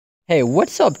Hey,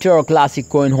 what's up, Terra Classic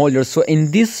coin holders? So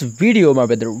in this video, my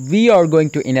brother, we are going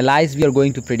to analyze, we are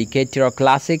going to predicate Terra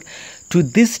Classic to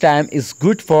this time is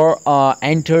good for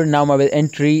enter now, my brother,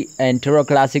 entry and Terra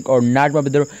Classic or not, my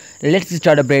brother. Let's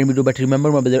start a brand video. But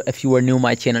remember, my brother, if you are new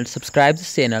my channel, subscribe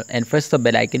this channel and press the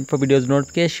bell icon for videos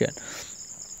notification.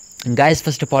 Guys,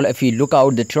 first of all, if you look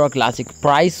out the Terra Classic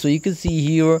price, so you can see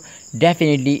here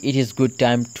definitely it is good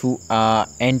time to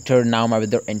enter now, my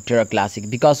brother, in Terra Classic.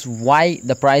 Because why?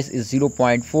 The price is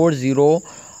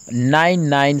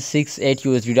 0.409968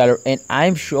 USD dollar, and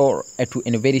I'm sure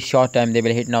in a very short time they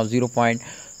will hit now 0.301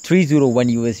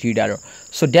 USD dollar.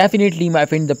 So definitely, my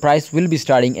friend, the price will be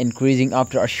starting increasing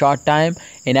after a short time,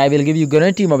 and I will give you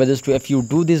guarantee, my brothers, to if you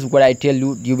do this what I tell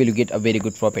you, you will get a very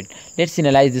good profit. Let's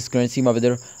analyze this currency, my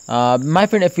brother. My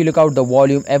friend, if you look out the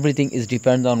volume, everything is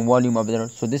depends on volume, my brother.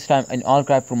 So this time in all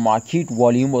crypto market,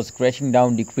 volume was crashing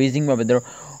down, decreasing, my brother,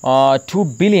 2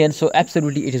 billion. So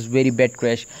absolutely it is very bad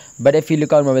crash. But if you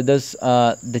look out, my brothers,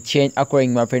 the change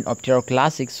occurring, my friend, of Terra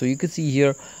Classic, so you can see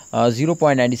here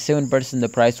 0.97% the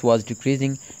price was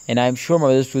decreasing, and I'm sure, my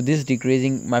brothers, to this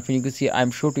decreasing, my friend, you can see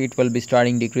I'm sure it will be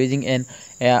starting decreasing, and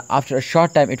after a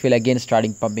short time it will again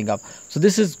starting pumping up. So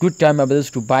this is good time, my brothers,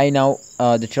 to buy now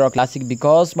the Terra Classic,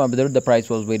 because, my brother, the price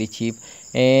was very cheap,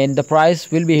 and the price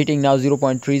will be hitting now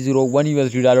 0.301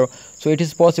 USD dollar. So it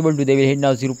is possible to they will hit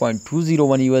now 0.201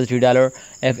 USD dollar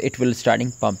if it will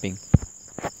starting pumping.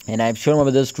 And I'm sure, my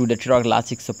brothers, to the Terra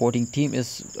Classic supporting team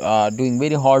is doing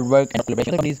very hard work and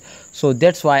collaboration. So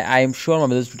that's why I am sure, my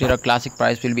brothers, to Terra Classic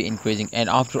price will be increasing. And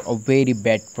after a very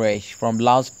bad crash from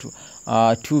last 2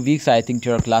 weeks, I think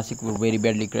Terra Classic were very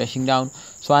badly crashing down.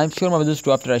 So I'm sure, my brothers,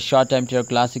 to after a short time Terra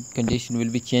Classic condition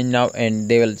will be changed now, and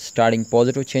they will starting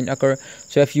positive change occur.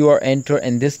 So if you are enter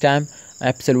in this time,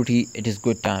 absolutely it is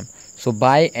good time. So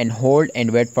buy and hold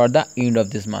and wait for the end of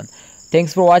this month.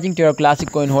 Thanks for watching, Terra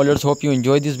Classic coin holders. Hope you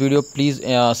enjoyed this video. Please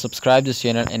subscribe this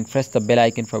channel and press the bell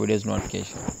icon for videos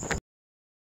notification.